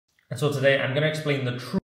And so today I'm going to explain the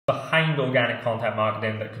truth behind organic content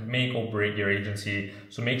marketing that could make or break your agency.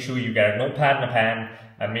 So make sure you get a notepad and a pen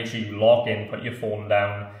and make sure you log in, put your phone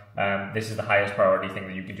down. This is the highest priority thing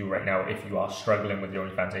that you can do right now if you are struggling with your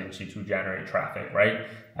OnlyFans agency to generate traffic, right?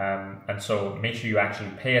 And so make sure you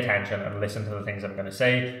actually pay attention and listen to the things I'm going to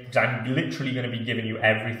say, because I'm literally going to be giving you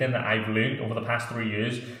everything that I've learned over the past 3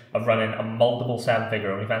 years of running a multiple seven-figure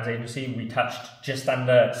OnlyFans agency. We touched just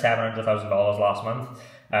under $700,000 last month.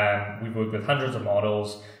 We've worked with hundreds of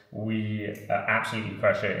models. We absolutely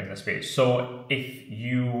crush it in the space. So if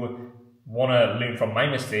you want to learn from my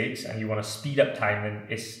mistakes and you want to speed up time, then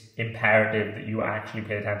it's imperative that you actually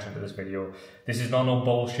pay attention to this video. This is not no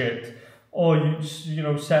bullshit. Oh, you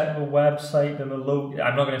know, set up a website and a logo.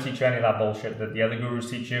 I'm not going to teach you any of that bullshit that the other gurus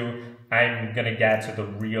teach you. I'm going to get to the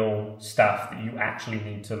real stuff that you actually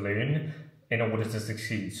need to learn in order to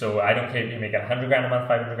succeed. So I don't care if you make 100 grand a month,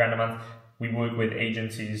 500 grand a month. We work with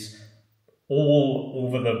agencies all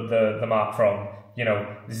over the mark, from, you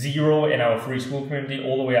know, zero in our free school community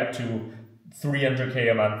all the way up to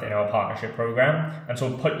 300K a month in our partnership program. And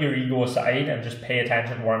so put your ego aside and just pay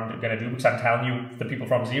attention to what I'm going to do, because I'm telling you, the people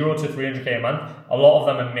from 0 to 300K a month, a lot of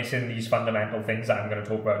them are missing these fundamental things that I'm going to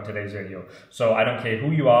talk about in today's video. So I don't care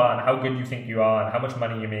who you are and how good you think you are and how much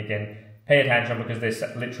money you're making, pay attention, because this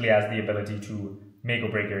literally has the ability to make or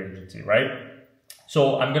break your agency, right?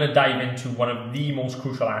 So I'm going to dive into one of the most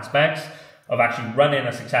crucial aspects of actually running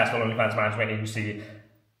a successful OnlyFans management agency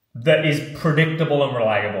that is predictable and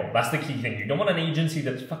reliable. That's the key thing. You don't want an agency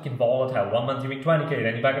that's fucking volatile. 1 month you make 20K,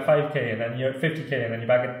 then you're back at 5K, and then you're at 50K, and then you're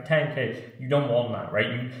back at 10K. You don't want that,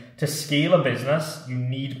 right? To scale a business, you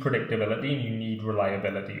need predictability and you need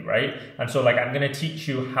reliability, right? And so like, I'm going to teach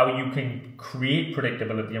you how you can create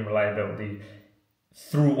predictability and reliability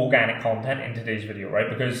through organic content in today's video, right?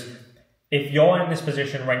 Because if you're in this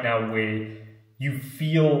position right now where you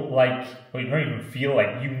feel like, well, you don't even feel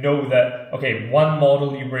like, you know that, okay, one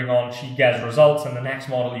model you bring on, she gets results, and the next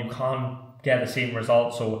model you can't get the same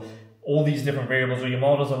results. So all these different variables, or your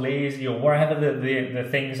models are lazy, or whatever the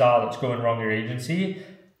things are that's going wrong in your agency.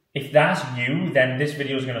 If that's you, then this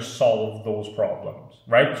video is going to solve those problems,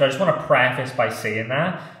 right? So I just want to preface by saying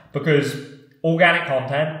that, because organic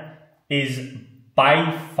content is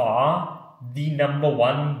by far the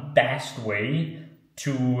 #1 best way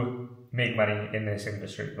to make money in this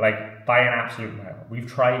industry, like by an absolute mile.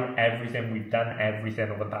 We've tried everything, we've done everything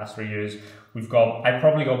over the past 3 years. I've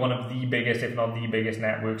probably got one of the biggest, if not the biggest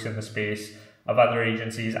networks in the space of other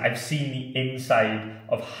agencies. I've seen the inside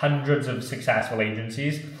of hundreds of successful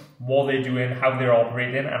agencies, what they're doing, how they're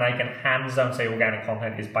operating, and I can hands down say organic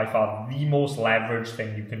content is by far the most leveraged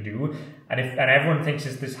thing you can do. And everyone thinks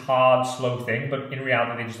it's this hard, slow thing, but in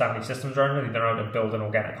reality, they just have any systems around it. They don't know how to build an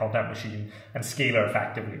organic content machine and scale it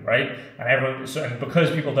effectively, right? And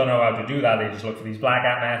because people don't know how to do that, they just look for these black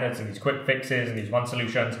hat methods and these quick fixes and these one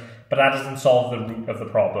solutions, but that doesn't solve the root of the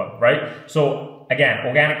problem, right? So again,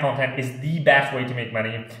 organic content is the best way to make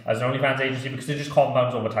money as an OnlyFans agency, because it just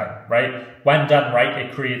compounds over time, right? When done right,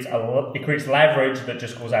 it creates leverage that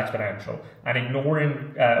just goes exponential. And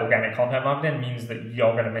ignoring organic content marketing means that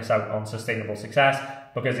you're going to miss out on sustainable success,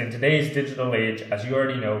 because in today's digital age, as you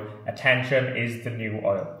already know, attention is the new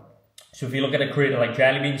oil. So if you look at a creator like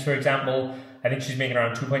Jelly Beans, for example, I think she's making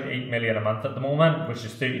around 2.8 million a month at the moment, which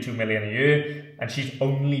is 32 million a year, and she's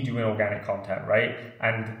only doing organic content, right?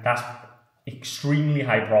 And that's extremely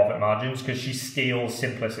high profit margins because she scales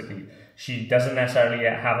simplicity. She doesn't necessarily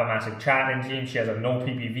have a massive chatting team. She has a no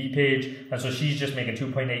PPV page. And so she's just making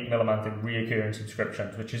 2.8 mil a month in reoccurring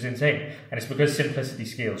subscriptions, which is insane. And it's because simplicity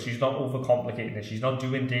scales. She's not overcomplicating it. She's not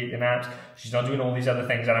doing dating apps. She's not doing all these other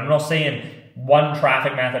things. And I'm not saying one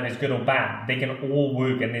traffic method is good or bad. They can all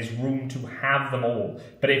work and there's room to have them all.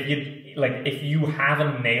 But if you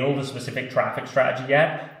haven't nailed a specific traffic strategy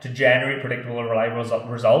yet to generate predictable and reliable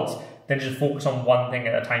results, then just focus on one thing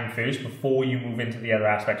at a time first before you move into the other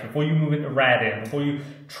aspects, before you move into Reddit, before you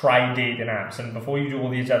try dating apps, and before you do all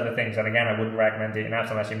these other things. And again, I wouldn't recommend dating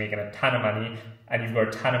apps unless you're making a ton of money and you've got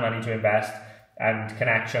a ton of money to invest and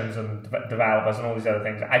connections and developers and all these other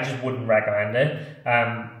things. I just wouldn't recommend it.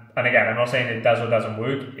 And again, I'm not saying it does or doesn't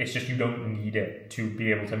work. It's just you don't need it to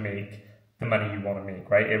be able to make the money you want to make,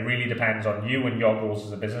 right? It really depends on you and your goals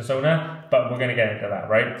as a business owner, but we're going to get into that,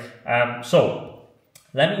 right? So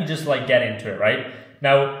let me just get into it, right?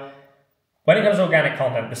 Now, when it comes to organic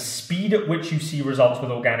content, the speed at which you see results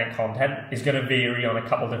with organic content is going to vary on a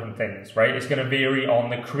couple different things, right? It's going to vary on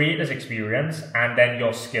the creator's experience and then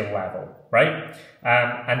your skill level, right?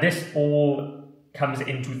 And this all comes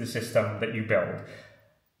into the system that you build.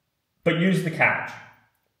 But use the catch.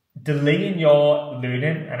 delaying your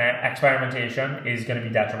learning and experimentation is going to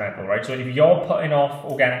be detrimental, right? So if you're putting off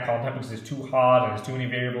organic content because it's too hard and there's too many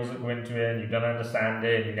variables that go into it and you don't understand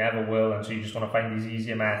it and you never will, and so you just want to find these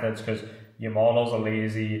easier methods because your models are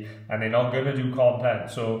lazy and they're not going to do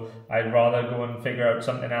content, so I'd rather go and figure out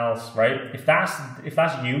something else, right? If that's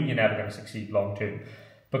you, you're never going to succeed long term,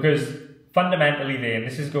 because fundamentally and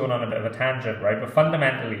this is going on a bit of a tangent, right? But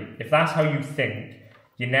fundamentally, if that's how you think,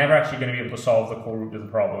 you're never actually going to be able to solve the core root of the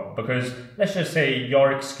problem. Because let's just say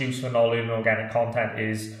your excuse for not learning organic content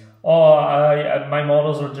is, my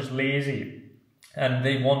models are just lazy and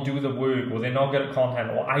they won't do the work, or they're not good at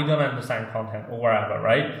content, or I don't understand content, or whatever,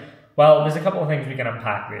 right? Well, there's a couple of things we can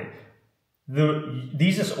unpack there.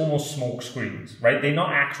 These are almost smoke screens, right? They're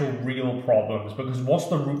not actual real problems, because what's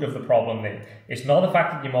the root of the problem there? It's not the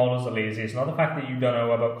fact that your models are lazy. It's not the fact that you don't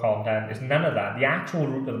know about content. It's none of that. The actual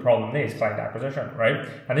root of the problem there is client acquisition, right?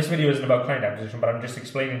 And this video isn't about client acquisition, but I'm just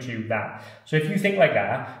explaining to you that. So if you think like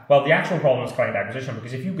that, well, the actual problem is client acquisition,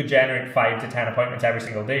 because if you could generate 5 to 10 appointments every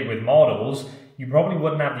single day with models, you probably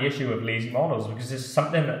wouldn't have the issue of lazy models, because it's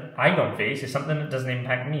something that I don't face. It's something that doesn't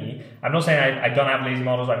impact me. I'm not saying I don't have lazy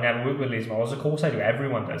models, I never work with lazy models. Of course I do,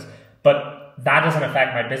 everyone does. But that doesn't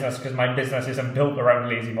affect my business, because my business isn't built around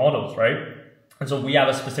lazy models, right? And so we have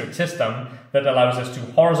a specific system that allows us to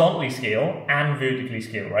horizontally scale and vertically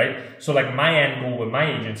scale, right? So like my end goal with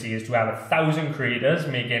my agency is to have 1,000 creators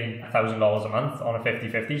making $1,000 a month on a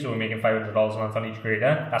 50-50. So we're making $500 a month on each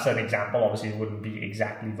creator. That's an example. Obviously it wouldn't be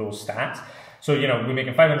exactly those stats. So, we're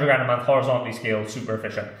making 500 grand a month, horizontally scaled, super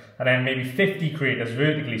efficient. And then maybe 50 creators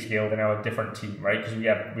vertically scaled in our different team, right? Because we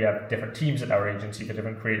have different teams at our agency for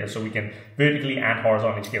different creators, so we can vertically and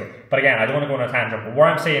horizontally scale. But again, I don't want to go on a tangent, but what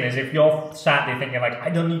I'm saying is, if you're sat there thinking like,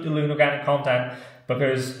 I don't need to learn organic content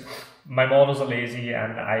because my models are lazy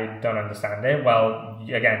and I don't understand it, well,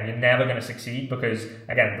 again, you're never going to succeed, because,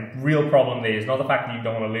 again, the real problem there is not the fact that you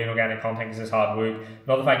don't want to learn organic content because it's hard work,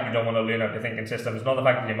 not the fact that you don't want to learn how to think in systems, not the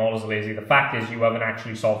fact that your models are lazy. The fact is you haven't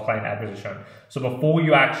actually solved client acquisition. So before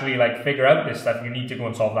you actually figure out this stuff, you need to go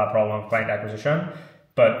and solve that problem of client acquisition.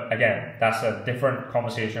 But again, that's a different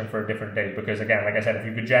conversation for a different day, because again, like I said, if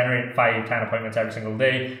you could generate 5, 10 appointments every single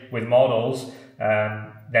day with models,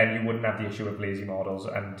 then you wouldn't have the issue with lazy models,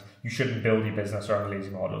 and you shouldn't build your business around lazy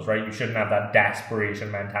models, right? You shouldn't have that desperation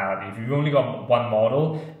mentality. If you've only got one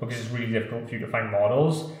model, because it's really difficult for you to find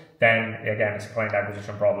models, then again, it's a client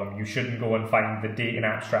acquisition problem. You shouldn't go and find the dating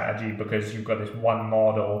app strategy because you've got this one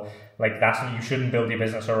model. You shouldn't build your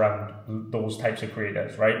business around those types of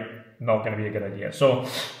creators, right? Not going to be a good idea. So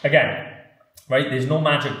again, right, there's no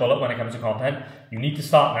magic bullet when it comes to content. You need to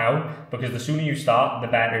start now, because the sooner you start, the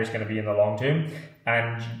better it's going to be in the long term.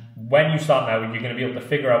 And when you start now, you're going to be able to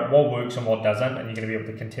figure out what works and what doesn't, and you're going to be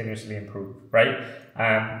able to continuously improve, right?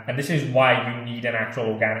 And this is why you need an actual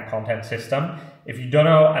organic content system. If you don't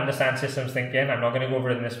understand systems thinking, I'm not going to go over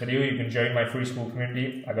it in this video. You can join my free school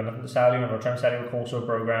community. I've got nothing to sell you. I'm not trying to sell you a course or a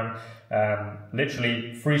program.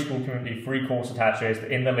 Literally, free school community, free course attached to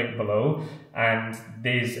it in the link below. And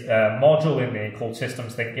there's a module in there called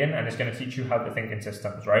systems thinking, and it's going to teach you how to think in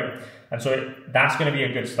systems, right? And so that's going to be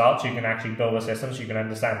a good start, so you can actually build a system, so you can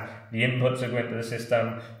understand the inputs that go into the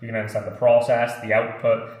system, you can understand the process, the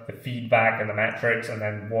output, the feedback, and the metrics, and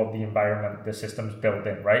then what the environment the system's built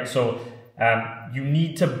in, right? So you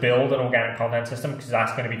need to build an organic content system, because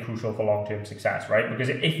that's going to be crucial for long-term success, right? Because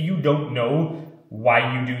if you don't know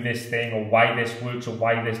why you do this thing, or why this works, or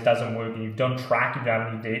why this doesn't work, and you don't track, you don't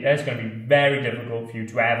have any data, it's going to be very difficult for you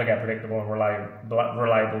to ever get predictable and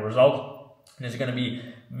reliable results. And it's going to be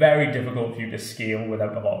very difficult for you to scale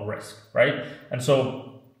without a lot of risk, right? And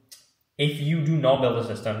so if you do not build a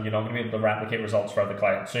system, you're not going to be able to replicate results for other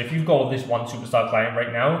clients. So if you've got this one superstar client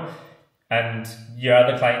right now, and your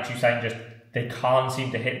other clients you sign they can't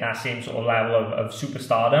seem to hit that same sort of level of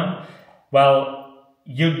superstardom, well,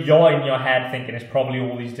 you're in your head thinking it's probably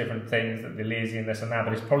all these different things, that they're lazy and this and that,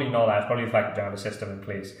 but it's probably not that. It's probably the fact that you don't have a system in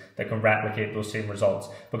place that can replicate those same results,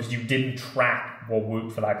 because you didn't track what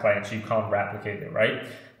worked for that client, so you can't replicate it, right?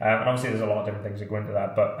 And obviously there's a lot of different things that go into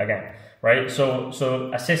that, but again, right? So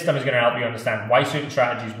a system is going to help you understand why certain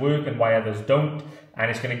strategies work and why others don't, and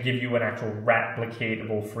it's going to give you an actual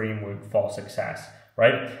replicatable framework for success,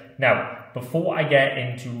 right? Now, before I get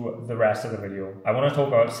into the rest of the video, I want to talk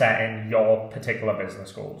about setting your particular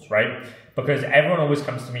business goals, right? Because everyone always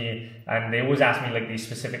comes to me and they always ask me these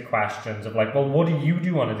specific questions of well, what do you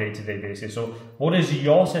do on a day-to-day basis? So what does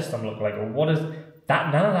your system look like? Or what is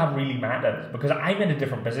that? None of that really matters, because I'm in a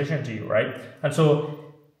different position to you, right? And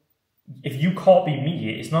so if you copy me,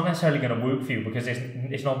 it's not necessarily going to work for you because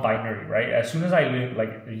it's not binary, right? As soon as I learned,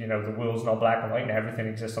 like, you know, the world's not black and white and everything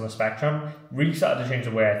exists on a spectrum, really started to change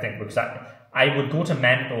the way I think, because I would go to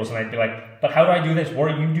mentors and I'd be like, but how do I do this?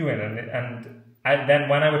 What are you doing? Then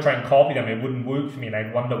when I would try and copy them, it wouldn't work for me, and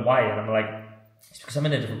I'd wonder why. And I'm like, it's because I'm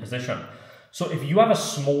in a different position. So if you have a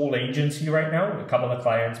small agency right now, a couple of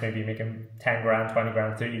clients, maybe making 10 grand, 20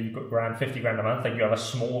 grand, 30 grand, 50 grand a month, like you have a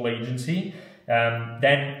small agency,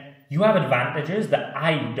 then you have advantages that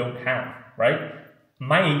I don't have, right?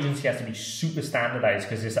 My agency has to be super standardized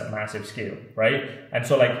because it's at massive scale, right? And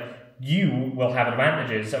so like you will have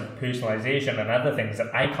advantages of personalization and other things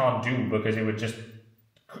that I can't do because it would just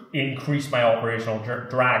increase my operational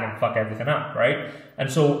drag and fuck everything up, right? And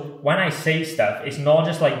so when I say stuff, it's not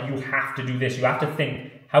just like you have to do this. You have to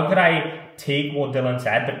think, how could I take what Dylan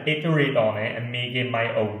said but iterate on it and make it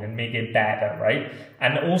my own and make it better, right?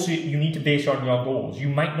 And also you need to base it on your goals. You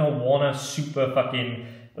might not want a super fucking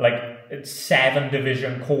like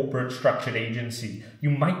 7-division corporate structured agency. You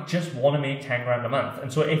might just want to make 10 grand a month.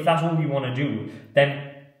 And so if that's what you want to do, then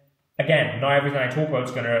again, not everything I talk about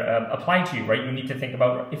is going to apply to you, right? You need to think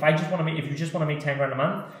about, if you just want to make 10 grand a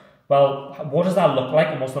month, well, what does that look like,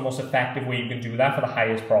 and what's the most effective way you can do that for the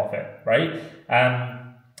highest profit, right?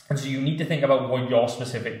 And so you need to think about what your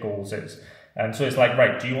specific goals is. And so it's like,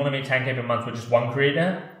 right, do you want to make 10K per month with just one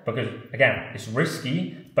creator? Because again, it's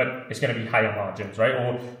risky, but it's going to be higher margins, right?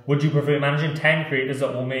 Or would you prefer managing 10 creators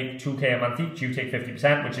that will make 2K a month each? You take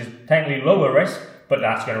 50%, which is technically lower risk, but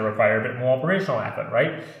that's going to require a bit more operational effort,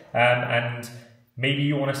 right? And maybe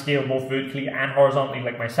you want to scale both vertically and horizontally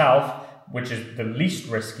like myself, which is the least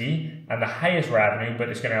risky and the highest revenue, but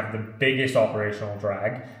it's going to have the biggest operational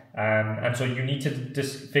drag. And so you need to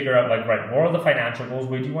just figure out, like, right, what are the financial goals?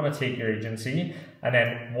 Where do you want to take your agency? And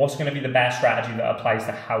then what's going to be the best strategy that applies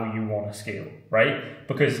to how you want to scale, right?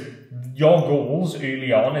 Because your goals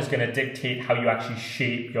early on is going to dictate how you actually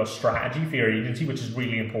shape your strategy for your agency, which is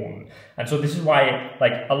really important. And so this is why,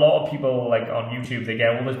 like, a lot of people, like, on YouTube, they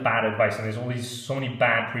get all this bad advice, and there's so many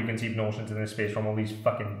bad preconceived notions in this space from all these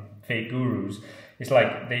fucking fake gurus. It's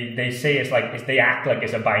like, they say it's like, they act like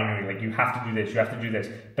it's a binary, like you have to do this, you have to do this,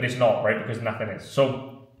 but it's not, right? Because nothing is.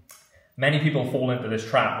 So many people fall into this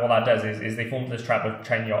trap. What that does is they fall into this trap of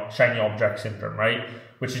shiny object syndrome, right?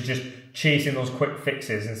 Which is just chasing those quick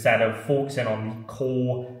fixes instead of focusing on the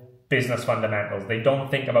core business fundamentals. They don't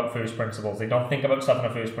think about first principles. They don't think about stuff on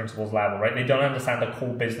a first principles level, right? They don't understand the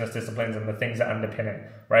core business disciplines and the things that underpin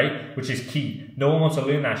it, right? Which is key. No one wants to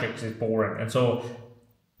learn that shit because it's boring. And so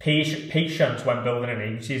patience when building an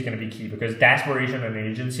agency is going to be key, because desperation in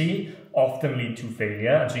an agency often lead to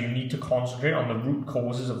failure, and so you need to concentrate on the root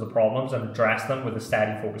causes of the problems and address them with a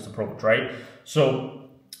steady, focused approach, right? So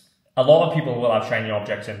a lot of people will have shiny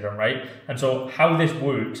object syndrome, right? And so how this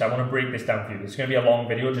works, I want to break this down for you. It's going to be a long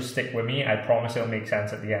video, just stick with me. I promise it'll make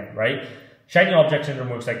sense at the end, right? Shiny object syndrome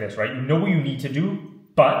works like this, right? You know what you need to do,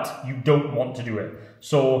 but you don't want to do it.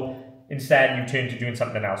 So instead, you turn to doing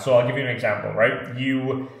something else. So I'll give you an example, right?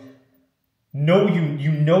 You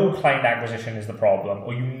know client acquisition is the problem,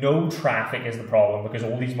 or you know traffic is the problem because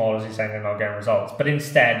all these models you're sending are getting results. But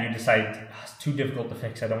instead, you decide, it's too difficult to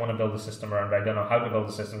fix. I don't want to build a system around it. I don't know how to build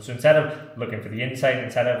a system. So instead of looking for the insight,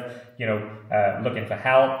 instead of looking for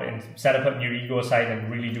help, instead of putting your ego aside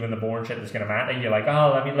and really doing the boring shit that's going to matter, you're like,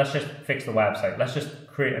 let's just fix the website. Let's just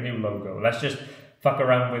create a new logo. Let's just fuck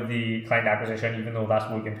around with the client acquisition, even though that's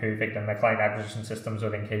working perfect and the client acquisition systems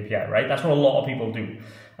within KPI, right? That's what a lot of people do.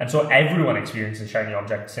 And so everyone experiences shiny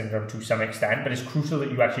object syndrome to some extent, but it's crucial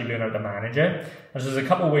that you actually learn how to manage it. And so there's a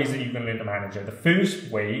couple of ways that you can learn to manage it. The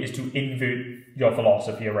first way is to invert your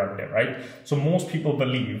philosophy around it, right? So most people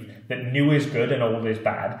believe that new is good and old is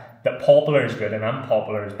bad, that popular is good and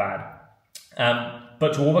unpopular is bad.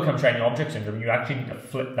 But to overcome shiny object syndrome, you actually need to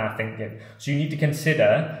flip that thinking. So you need to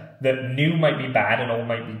consider that new might be bad and old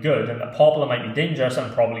might be good, and that popular might be dangerous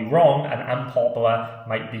and probably wrong, and unpopular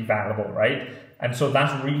might be valuable, right? And so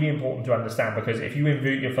that's really important to understand, because if you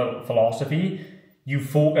invert your philosophy, you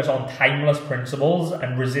focus on timeless principles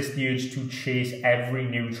and resist the urge to chase every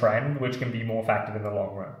new trend, which can be more effective in the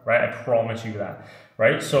long run, right? I promise you that,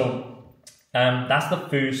 right? So that's the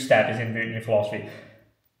first step, is inverting your philosophy.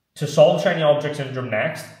 To solve shiny object syndrome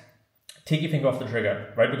next, take your finger off the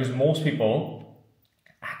trigger, right? Because most people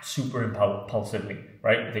act super impulsively,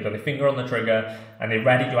 right? They got their finger on the trigger and they're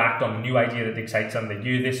ready to act on a new idea that excites them. They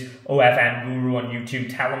hear this OFM guru on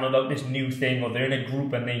YouTube tell them about this new thing, or they're in a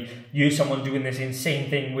group and they hear someone doing this insane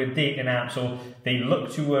thing with dating apps, or they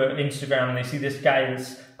look to Instagram and they see this guy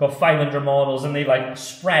that's got 500 models, and they like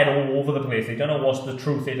spread all over the place. They don't know what's the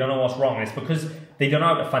truth. They don't know what's wrong. It's because they don't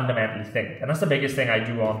know how to fundamentally think. And that's the biggest thing I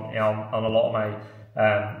do on a lot of my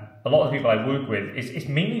a lot of the people I work with is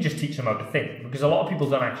mainly just teach them how to think, because a lot of people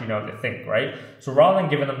don't actually know how to think, right? So rather than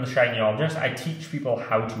giving them the shiny objects, I teach people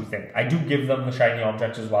how to think. I do give them the shiny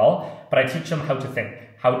objects as well, but I teach them how to think.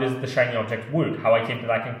 How does the shiny object work? How I came to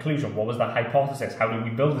that conclusion? What was the hypothesis? How did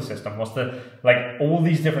we build the system? What's the, like, all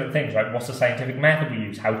these different things, right? What's the scientific method we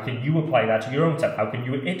use? How can you apply that to your own stuff? How can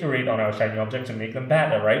you iterate on our shiny objects and make them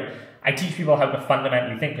better, right? I teach people how to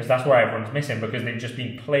fundamentally think, because that's where everyone's missing, because they've just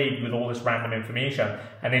been plagued with all this random information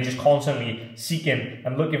and they're just constantly seeking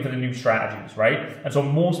and looking for the new strategies, right? And so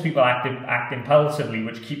most people act impulsively,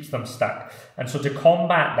 which keeps them stuck. And so to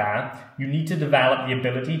combat that, you need to develop the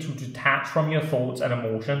ability to detach from your thoughts and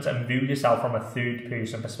emotions and view yourself from a third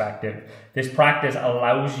person perspective. This practice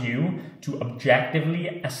allows you to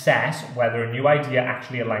objectively assess whether a new idea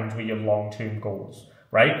actually aligns with your long-term goals.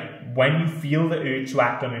 Right? When you feel the urge to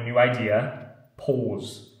act on a new idea,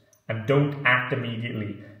 pause and don't act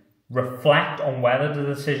immediately. Reflect on whether the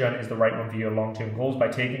decision is the right one for your long-term goals. By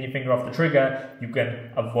taking your finger off the trigger, you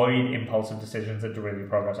can avoid impulsive decisions that derail your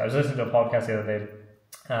progress. I was listening to a podcast the other day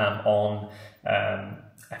I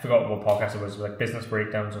forgot what podcast it was, like business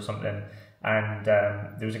breakdowns or something. And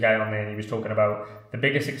there was a guy on there and he was talking about the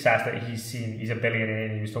biggest success that he's seen. He's a billionaire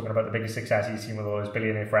and he was talking about the biggest success he's seen with all his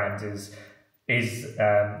billionaire friends is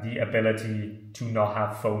the ability to not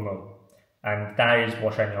have FOMO. And that is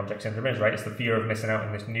what shiny object syndrome is, right? It's the fear of missing out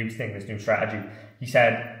on this new thing, this new strategy. He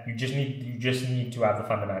said, you just need to have the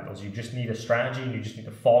fundamentals. You just need a strategy and you just need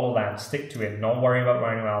to follow that and stick to it, not worry about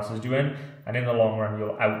what anyone else is doing. And in the long run,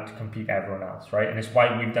 you'll out-compete everyone else, right? And it's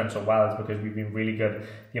why we've done so well, is because we've been really good.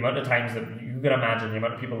 The amount of times that you can imagine, the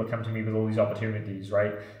amount of people that come to me with all these opportunities,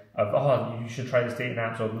 right? Of, oh, you should try this dating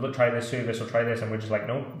app, so look, try this service or try this. And we're just like,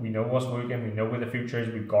 no, we know what's working. We know where the future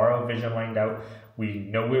is. We've got our vision lined out. We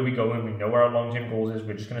know where we're going. We know where our long-term goals is.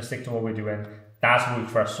 We're just going to stick to what we're doing. That's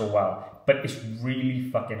worked for us so well. But it's really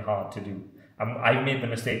fucking hard to do. I've made the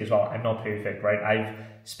mistake as well. I'm not perfect, right? I've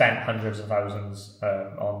spent hundreds of thousands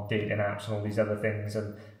on dating apps and all these other things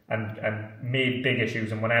and made big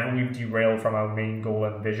issues. And whenever we've derailed from our main goal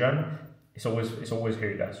and vision, it's always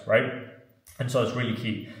hurt us, right? And so it's really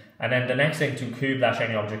key. And then the next thing to curb that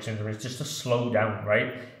shiny object syndrome is just to slow down,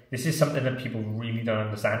 right? This is something that people really don't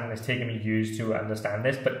understand, and it's taken me years to understand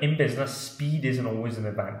this. But in business, speed isn't always an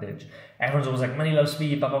advantage. Everyone's always like, money loves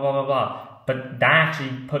speed, blah, blah, blah, blah, blah. But that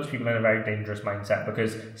actually puts people in a very dangerous mindset,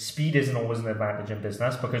 because speed isn't always an advantage in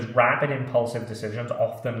business, because rapid impulsive decisions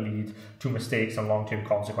often lead to mistakes and long-term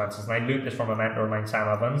consequences. And I learned this from a mentor of mine, Sam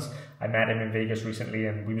Evans. I met him in Vegas recently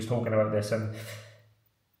and we was talking about this, and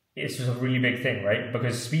it's just a really big thing, right?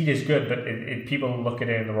 Because speed is good, but people look at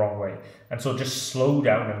it in the wrong way. And so just slow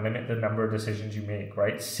down and limit the number of decisions you make,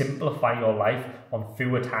 right? Simplify your life on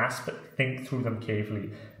fewer tasks, but think through them carefully.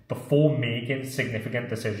 Before making significant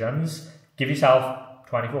decisions, give yourself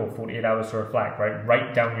 24, 48 hours to reflect, right?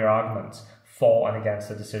 Write down your arguments for and against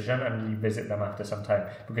the decision and revisit them after some time,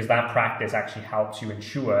 because that practice actually helps you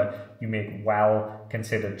ensure you make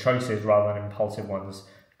well-considered choices rather than impulsive ones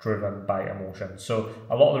driven by emotion. So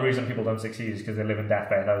a lot of the reason people don't succeed is because they live in death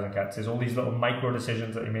by 1,000 cuts. There's all these little micro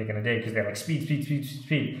decisions that you make in a day because they're like speed, speed, speed, speed,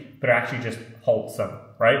 speed, but it actually just halts them,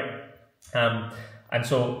 right? And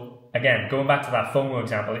so again, going back to that FOMO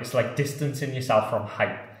example, it's like distancing yourself from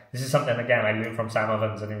hype. This is something, again, I learned from Sam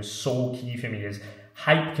Evans, and it was so key for me, is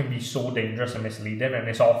hype can be so dangerous and misleading, and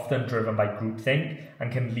it's often driven by groupthink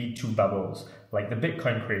and can lead to bubbles, like the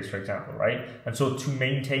Bitcoin craze, for example, right? And so to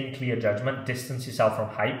maintain clear judgment, distance yourself from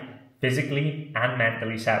hype, physically and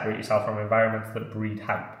mentally separate yourself from environments that breed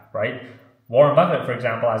hype, right? Warren Buffett, for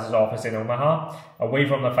example, has his office in Omaha, away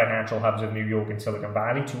from the financial hubs of New York and Silicon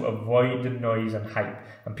Valley, to avoid the noise and hype.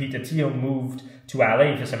 And Peter Thiel moved to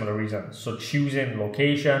LA for similar reasons. So choosing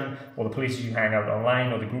location, or the places you hang out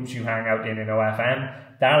online, or the groups you hang out in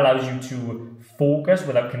OFM, that allows you to focus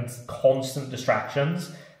without constant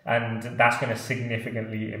distractions, and that's going to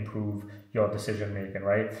significantly improve your decision making,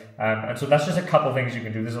 right? And so that's just a couple things you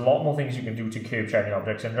can do. There's a lot more things you can do to curb shiny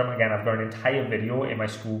object syndrome. Again, I've got an entire video in my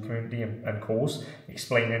school community and course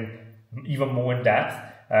explaining even more in depth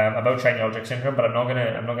about shiny object syndrome, but I'm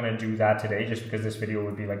not gonna do that today, just because this video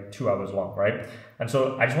would be like 2 hours long, right? And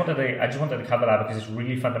so I just wanted to cover that because it's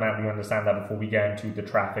really fundamental to understand that before we get into the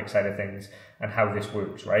traffic side of things and how this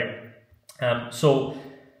works, right? So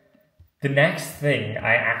the next thing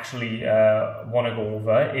I actually want to go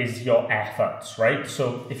over is your efforts, right?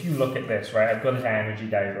 So if you look at this, right, I've got this energy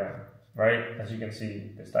diagram, right? As you can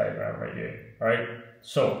see, this diagram right here, right?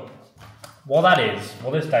 So what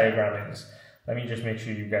this diagram is, let me just make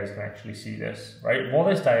sure you guys can actually see this, right? What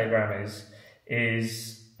this diagram is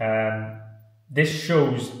this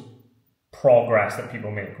shows progress that people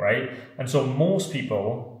make, right? And so most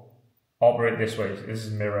people operate this way. This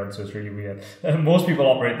is mirrored, so it's really weird. Most people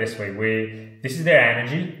operate this way, where this is their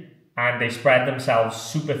energy, and they spread themselves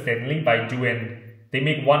super thinly by they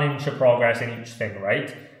make 1 inch of progress in each thing,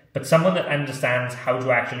 right? But someone that understands how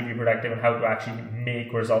to actually be productive and how to actually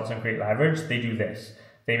make results and create leverage, they do this.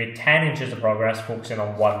 They make 10 inches of progress focusing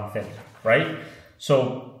on one thing, right?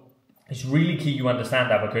 So it's really key you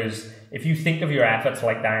understand that, because if you think of your efforts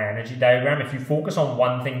like that energy diagram, if you focus on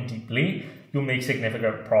one thing deeply, you'll make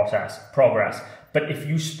significant progress. But if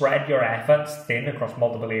you spread your efforts thin across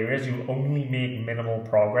multiple areas, you'll only make minimal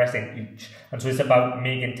progress in each. And so it's about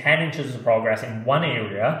making 10 inches of progress in one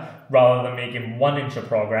area rather than making 1 inch of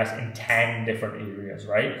progress in 10 different areas,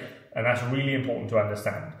 right? And that's really important to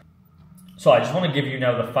understand. So I just want to give you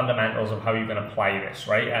now the fundamentals of how you can apply this,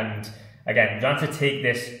 right? And again, you don't have to take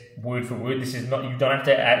this word for word. This is not, you don't have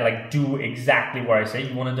to do exactly what I say.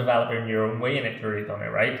 You want to develop it in your own way and iterate on it,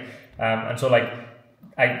 right? And so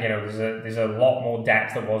there's a lot more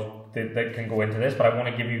depth that can go into this, but I want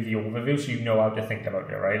to give you the overview so you know how to think about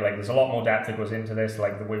it, right? Like there's a lot more depth that goes into this.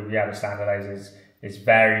 Like the way we have it standardized is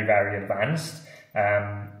very, very advanced.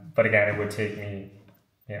 But again, it would take me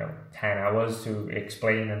 10 hours to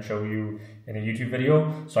explain and show you in a YouTube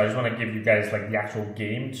video. So I just want to give you guys like the actual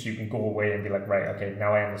game so you can go away and be like, right, okay,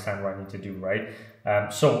 now I understand what I need to do, right?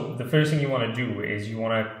 So the first thing you want to do is you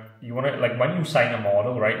want to, like when you sign a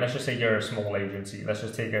model, right? Let's just say you're a small agency. Let's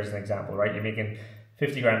just take it as an example, right? You're making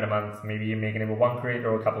 50 grand a month. Maybe you're making it with one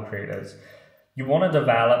creator or a couple creators. You want to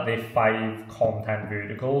develop the 5 content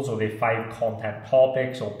verticals or the 5 content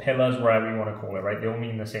topics or pillars, whatever you want to call it, right? They all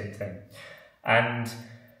mean the same thing. And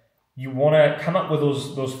you want to come up with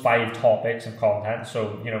those 5 topics of content.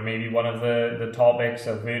 So, maybe one of the topics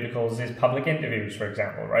of verticals is public interviews, for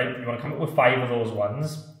example, right? You want to come up with 5 of those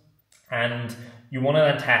ones, and you want to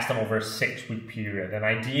then test them over a 6-week period. And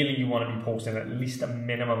ideally, you want to be posting at least a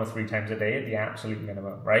minimum of 3 times a day at the absolute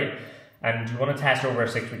minimum, right? And you want to test over a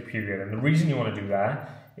 6-week period. And the reason you want to do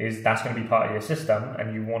that is that's going to be part of your system,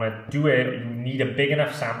 and you want to do it, you need a big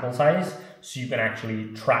enough sample size so you can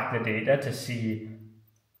actually track the data to see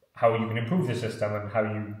how you can improve the system and how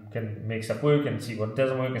you can make stuff work and see what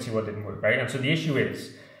doesn't work and see what didn't work, right? And so the issue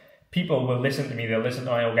is, people will listen to me, they'll listen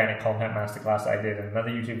to my organic content masterclass I did in another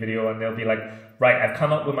YouTube video, and they'll be like, right, I've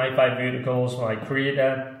come up with my 5 verticals for my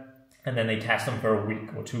creator, and then they test them for a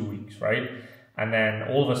week or 2 weeks, right? And then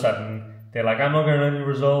all of a sudden, they're like, I'm not getting any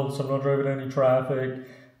results, I'm not driving any traffic.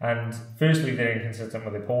 And firstly, they're inconsistent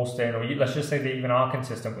with their posting, or let's just say they even are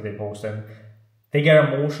consistent with their posting. They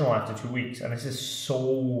get emotional after 2 weeks, and this is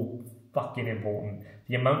so fucking important.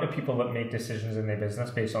 The amount of people that make decisions in their business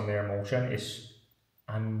based on their emotion is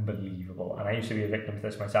unbelievable. And I used to be a victim to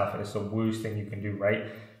this myself, and it's the worst thing you can do, right?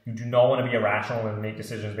 You do not want to be irrational and make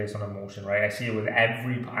decisions based on emotion, right? I see it with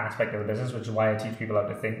every aspect of the business, which is why I teach people how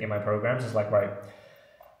to think in my programs. It's like, right,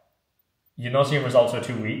 you're not seeing results for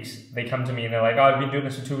 2 weeks. They come to me and they're like, oh, I've been doing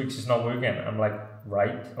this for 2 weeks, it's not working. I'm like,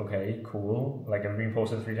 right, okay, cool. Like, have you been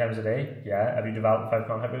posting 3 times a day? Yeah. Have you developed 5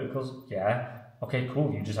 content verticals? Yeah. Okay,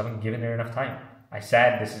 cool. You just haven't given it enough time. I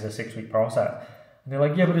said this is a 6-week process. And they're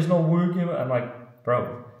like, yeah, but it's not working. I'm like,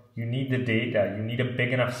 bro, you need the data. You need a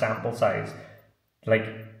big enough sample size,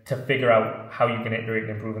 like, to figure out how you can iterate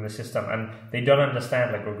and improve in the system. And they don't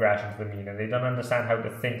understand, like, regression to the mean, and they don't understand how to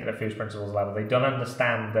think at a first principles level. They don't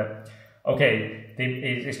understand that, okay,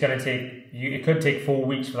 it's going to take, it could take 4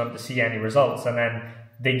 weeks for them to see any results, and then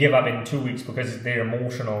they give up in 2 weeks because they're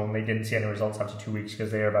emotional and they didn't see any results after 2 weeks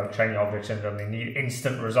because they're about shiny object syndrome. They need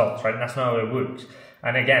instant results, right? And that's not how it works.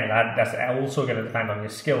 And again, that's also going to depend on your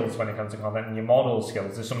skills when it comes to content and your model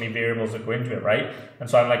skills. There's so many variables that go into it, right? And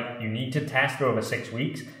so I'm like, you need to test for over 6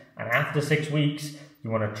 weeks. And after 6 weeks,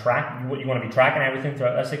 you want to track, you want to be tracking everything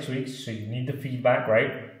throughout that 6 weeks. So you need the feedback,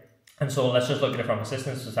 right? And so let's just look at it from a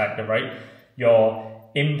systems perspective, right? Your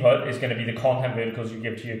input is going to be the content verticals you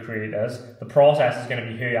give to your creators. The process is going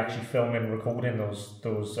to be who actually filming and recording those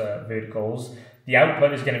verticals. The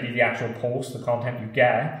output is going to be the actual post, the content you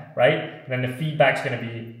get, right? And then the feedback is going to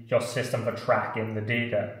be your system for tracking the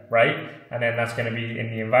data, right? And then that's going to be in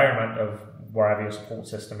the environment of wherever your support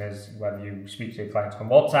system is, whether you speak to your clients on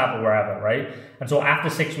WhatsApp or wherever, right? And so after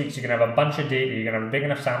 6 weeks, you're going to have a bunch of data, you're going to have a big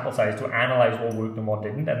enough sample size to analyze what worked and what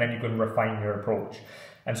didn't, and then you can refine your approach.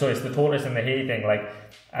 And so it's the tortoise and the hare thing. Like,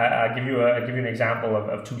 I'll give you an example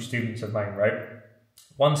of 2 students of mine, right?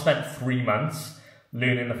 One spent 3 months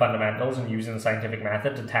learning the fundamentals and using the scientific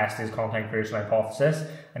method to test his content creation hypothesis,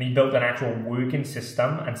 and he built an actual working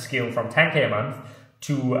system and scaled from 10K a month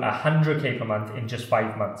to 100K per month in just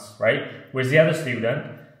 5 months, right? Whereas the other student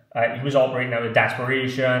he was operating out of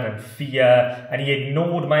desperation and fear, and he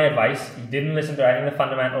ignored my advice. He didn't listen to any of the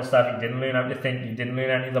fundamental stuff. He didn't learn how to think. He didn't learn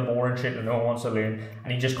any of the boring shit that no one wants to learn,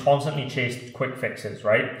 and he just constantly chased quick fixes,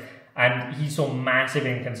 right? And he saw massive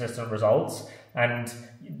inconsistent results. And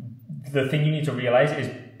the thing you need to realize is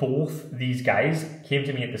both these guys came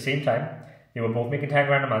to me at the same time. They were both making 10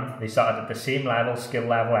 grand a month. They started at the same level, skill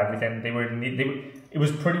level, everything. It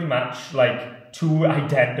was pretty much like two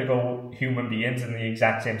identical human beings in the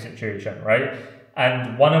exact same situation, right?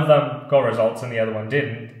 And one of them got results and the other one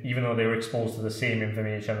didn't, even though they were exposed to the same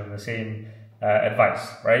information and the same advice,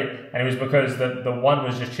 right? And it was because the one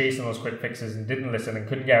was just chasing those quick fixes and didn't listen and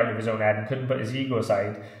couldn't get out of his own head and couldn't put his ego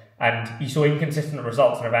aside. And he saw inconsistent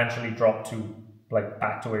results and eventually dropped to like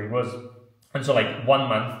back to where he was. And so like 1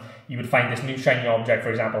 month, you would find this new shiny object,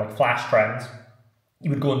 for example, like flash trends. He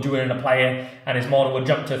would go and do it and apply it, and his model would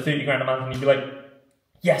jump to 30 grand a month, and he'd be like,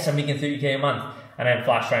 yes, I'm making 30k a month. And then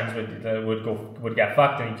flash trends would get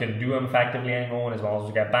fucked, and he couldn't do them effectively anymore, and his models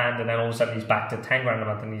would get banned, and then all of a sudden he's back to 10 grand a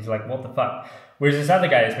month, and he's like, what the fuck? Whereas this other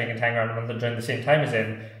guy is making 10 grand a month during the same time as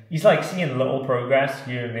him, he's like seeing little progress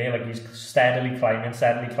here and there, like he's steadily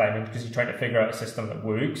climbing, because he's trying to figure out a system that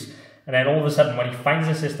works. And then all of a sudden, when he finds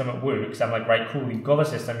a system that works, I'm like, right, cool, you've got a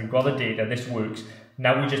system, you've got the data, this works.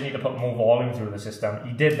 Now we just need to put more volume through the system.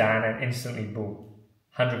 He did that, and instantly, boom,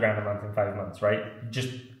 100 grand a month in 5 months, right? Just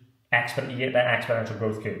you get that exponential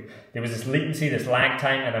growth curve. There was this latency, this lag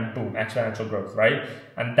time, and then boom, exponential growth, right?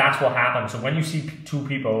 And that's what happens. So when you see two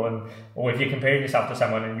people, or if you're comparing yourself to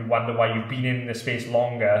someone and you wonder why you've been in the space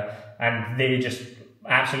longer, and they just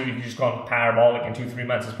absolutely just gone parabolic in 2-3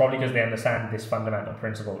 months, it's probably because they understand this fundamental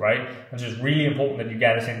principle, right? And so it's really important that you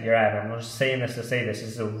get this into your head. I'm not just saying this to say this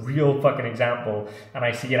is a real fucking example, and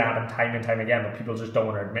I see it happen time and time again, but people just don't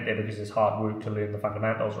want to admit it because it's hard work to learn the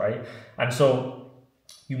fundamentals, right? And so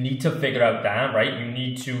you need to figure out that, right? You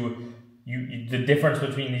need to the difference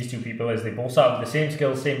between these two people is they both start with the same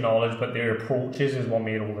skills, same knowledge, but their approaches is what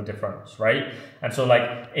made all the difference, right? And so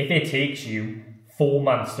like if it takes you 4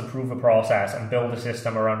 months to prove a process and build a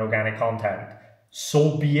system around organic content,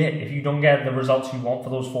 so be it. If you don't get the results you want for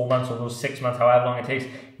those 4 months or those 6 months, however long it takes,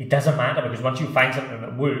 it doesn't matter, because once you find something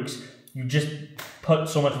that works, you just put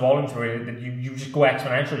so much volume through it that you just go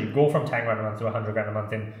exponentially. You go from 10 grand a month to 100 grand a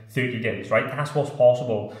month in 30 days, right? That's what's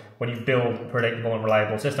possible when you build a predictable and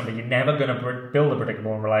reliable system. But you're never going to build a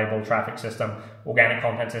predictable and reliable traffic system, organic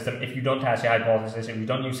content system, if you don't test your hypothesis, if you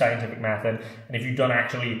don't use scientific method, and if you don't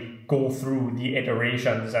actually go through the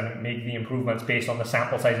iterations and make the improvements based on the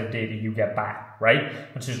sample size of data you get back, right?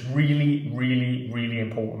 Which is really, really, really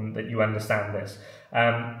important that you understand this.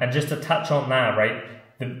 And just to touch on that, right?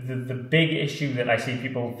 The big issue that I see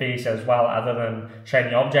people face as well, other than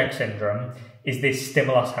shiny object syndrome, is they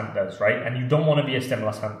stimulus hunters, right? And you don't want to be a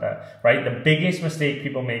stimulus hunter, right? The biggest mistake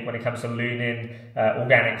people make when it comes to learning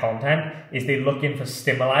organic content is they look in for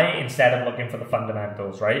stimuli instead of looking for the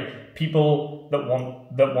fundamentals, right? People that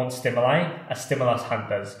want stimuli are stimulus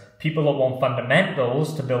hunters. People that want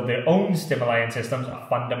fundamentals to build their own stimuli and systems are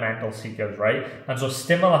fundamental seekers, right? And so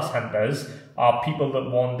stimulus hunters are people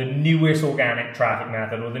that want the newest organic traffic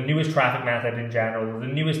method, or the newest traffic method in general, or the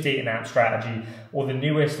newest data and app strategy, or the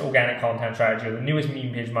newest organic content strategy, or the newest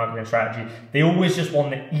meme page marketing strategy. They always just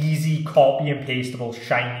want the easy, copy and pastable,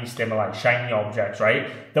 shiny stimuli, shiny objects,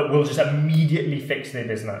 right? That will just immediately fix their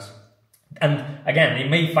business. And again, they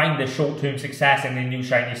may find the short-term success in their new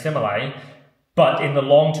shiny stimuli, but in the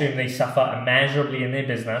long term, they suffer immeasurably in their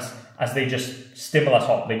business as they just stimulus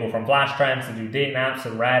hop. They go from flash trends to do data apps to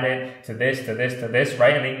Reddit to this, to this, to this,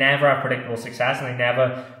 right? And they never have predictable success, and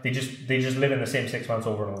they just live in the same 6 months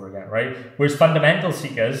over and over again, right? Whereas fundamental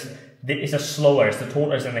seekers, it's the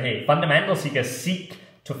tortoise and the hare. Fundamental seekers seek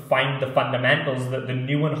to find the fundamentals that the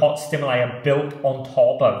new and hot stimuli are built on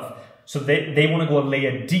top of. So they want to go a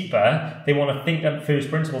layer deeper. They want to think on first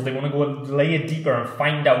principles. They want to go a layer deeper and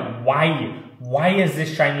find out why is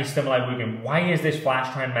this shiny stimuli working? Why is this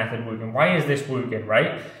flash trend method working? Why is this working,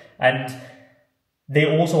 right? And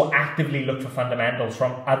they also actively look for fundamentals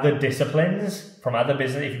from other disciplines, from other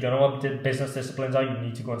business. If you don't know what business disciplines are, you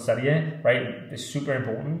need to go and study it, right? It's super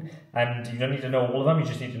important. And you don't need to know all of them. You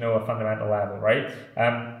just need to know a fundamental level, right?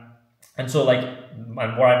 And so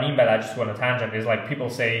and what I mean by that, just to go on a tangent, is like people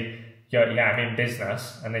say, yeah, I'm in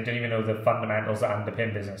business, and they don't even know the fundamentals that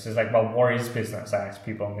underpin business. It's like, well, what is business? I ask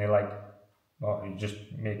people, and they're like, well, you just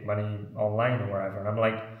make money online or wherever. And I'm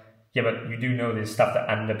like, yeah, but you do know there's stuff that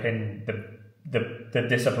underpin the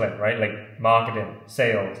discipline, right? Like marketing,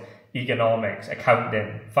 sales, economics,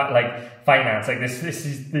 accounting, like finance. Like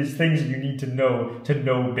there's things you need to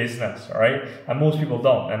know business, all right? And most people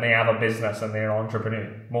don't, and they have a business and they're an entrepreneur,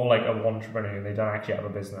 more like an entrepreneur. They don't actually have a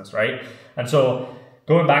business, right? And so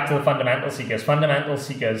going back to the fundamental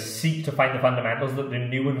seekers seek to find the fundamentals that the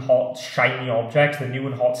new and hot shiny objects, the new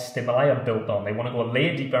and hot stimuli are built on. They want to go a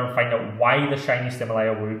layer deeper and find out why the shiny stimuli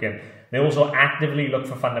are working. They also actively look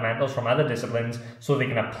for fundamentals from other disciplines so they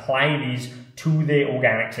can apply these to their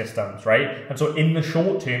organic systems, right? And so in the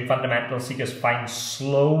short term, fundamental seekers find this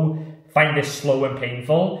slow and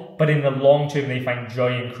painful, but in the long term, they find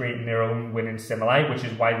joy in creating their own winning stimuli, which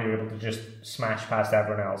is why they're able to just smash past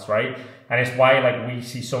everyone else, right? And it's why like we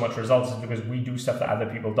see so much results is because we do stuff that other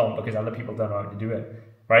people don't, because other people don't know how to do it,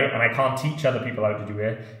 right? And I can't teach other people how to do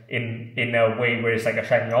it in a way where it's like a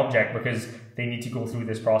shiny object, because they need to go through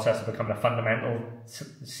this process of becoming a fundamental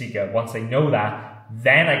seeker. Once they know that,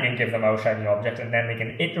 then I can give them our shiny object, and then they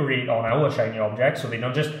can iterate on our shiny object. So they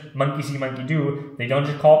don't just monkey see, monkey do. They don't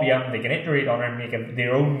just copy them. They can iterate on it and make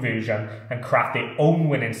their own version and craft their own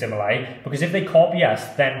winning stimuli. Because if they copy us,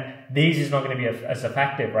 then theirs is not going to be as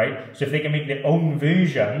effective, right? So if they can make their own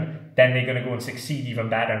version, then they're going to go and succeed even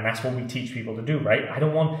better. And that's what we teach people to do, right?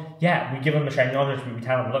 We give them the shiny objects, we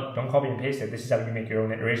tell them, look, don't copy and paste it. This is how you make your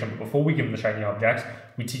own iteration. But before we give them the shiny objects,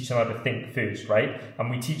 we teach them how to think first, right? And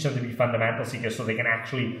we teach them to be fundamental seekers so they can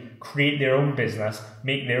actually create their own business,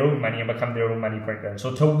 make their own money, and become their own money printer. And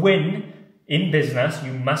so to win in business,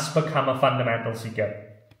 you must become a fundamental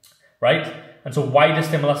seeker, right? And so why do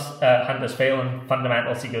stimulus hunters fail and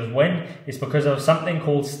fundamental seekers win? It's because of something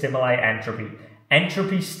called stimuli entropy.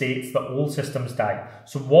 Entropy states that all systems die.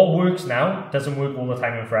 So what works now doesn't work all the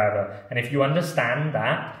time and forever. And if you understand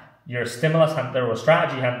that you're a stimulus hunter or a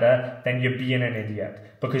strategy hunter, then you're being an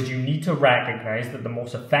idiot. Because you need to recognize that the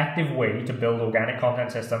most effective way to build organic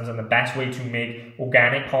content systems and the best way to make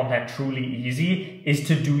organic content truly easy is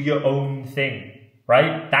to do your own thing,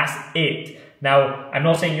 right? That's it. Now, I'm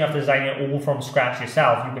not saying you have to design it all from scratch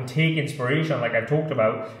yourself. You can take inspiration like I've talked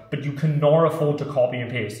about, but you cannot afford to copy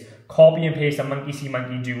and paste. Copy and paste a monkey see,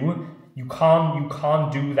 monkey do. You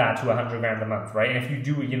can't do that to 100 grand a month, right? And if you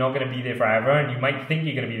do it, you're not going to be there forever. And you might think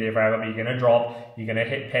you're going to be there forever, but you're going to drop, you're going to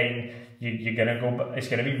hit pain, you're going to go, it's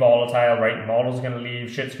going to be volatile, right? Your model's going to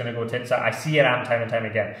leave, shit's going to go tits up. I see it happen time and time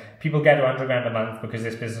again. People get to 100 grand a month because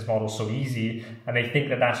this business model is so easy, and they think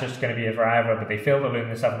that that's just going to be it forever, but they fail to learn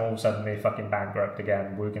this stuff, and all of a sudden they fucking bankrupt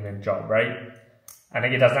again, working in a job, right? I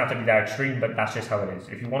think it doesn't have to be that extreme, but that's just how it is.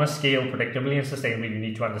 If you want to scale predictably and sustainably, you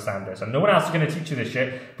need to understand this. And no one else is going to teach you this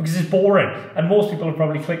shit because it's boring. And most people have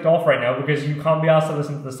probably clicked off right now because you can't be asked to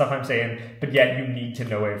listen to the stuff I'm saying, but yet you need to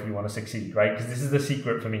know it if you want to succeed, right? Because this is the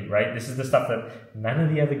secret for me, right? This is the stuff that none of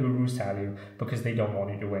the other gurus tell you because they don't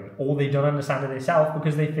want you to win. Or they don't understand it themselves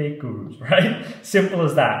because they fake gurus, right? Simple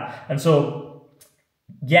as that. And so,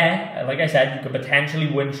 yeah, like I said, you could potentially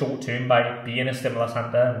win short term by being a stimulus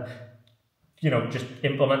hunter and just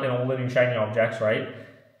implementing all the new shiny objects, right?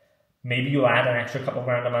 Maybe you'll add an extra couple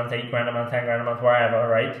grand a month, 8 grand a month, 10 grand a month, wherever,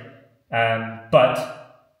 right?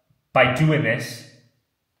 But by doing this,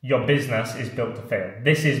 your business is built to fail.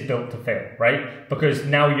 This is built to fail, right? Because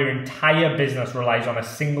now your entire business relies on a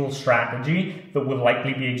single strategy that will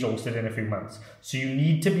likely be exhausted in a few months. So you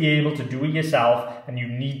need to be able to do it yourself, and you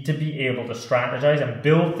need to be able to strategize and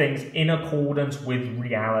build things in accordance with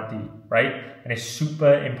reality, right? And it's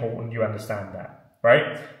super important you understand that,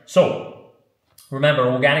 right? So remember,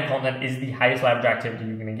 organic content is the highest leverage activity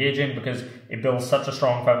you can engage in because it builds such a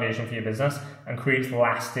strong foundation for your business and creates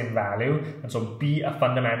lasting value. And so be a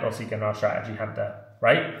fundamental seeker, not a strategy hunter,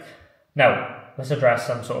 right? Now, let's address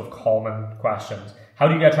some sort of common questions. How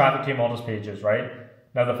do you get traffic to your models pages, right?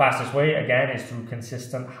 Now, the fastest way, again, is through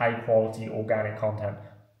consistent, high-quality organic content.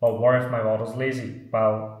 Well, what if my model's lazy?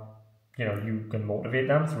 Well, you can motivate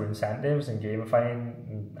them through incentives and gamifying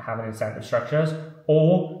and having incentive structures,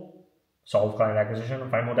 or solve client acquisition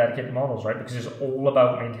and find more dedicated models, right? Because it's all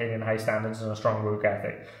about maintaining high standards and a strong work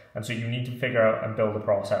ethic. And so you need to figure out and build a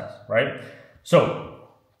process, right? So,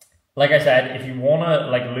 like I said, if you want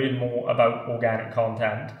to learn more about organic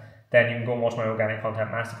content, then you can go and watch my organic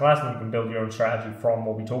content masterclass and you can build your own strategy from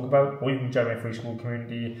what we talk about, or you can join my free school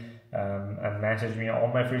community and message me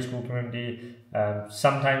on my free school community.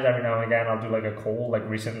 Sometimes every now and again I'll do a call. Like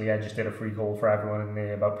recently I just did a free call for everyone in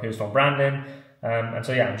there about personal branding. And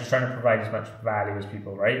so yeah, I'm just trying to provide as much value as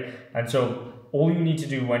people, right? And so all you need to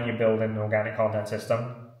do when you're building an organic content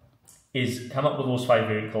system is come up with those 5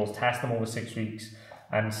 verticals, test them over 6 weeks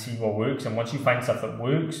and see what works. And once you find stuff that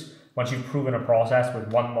works, once you've proven a process with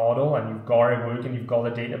one model and you've got it working, you've got the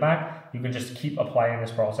data back, you can just keep applying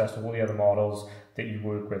this process to all the other models that you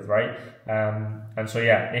work with, right? And so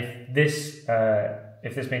yeah, if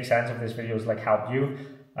this makes sense, if this video has like helped you,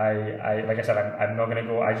 I like I said, I'm not gonna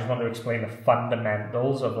go. I just want to explain the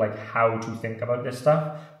fundamentals of like how to think about this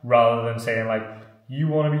stuff, rather than saying like, you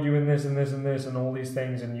want to be doing this and this and this and all these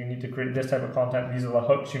things, and you need to create this type of content. These are the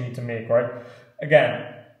hooks you need to make, right?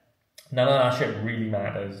 Again, none of that shit really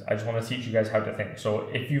matters. I just want to teach you guys how to think. So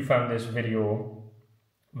if you found this video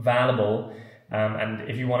valuable, and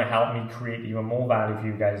if you want to help me create even more value for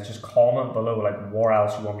you guys, just comment below like what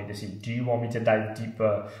else you want me to see. Do you want me to dive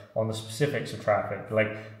deeper on the specifics of traffic?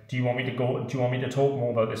 Like, do you want me to talk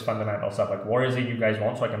more about this fundamental stuff? Like, what is it you guys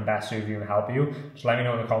want so I can best serve you and help you? Just let me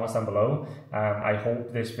know in the comments down below. I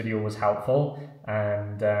hope this video was helpful,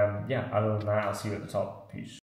 and yeah, other than that, I'll see you at the top. Peace.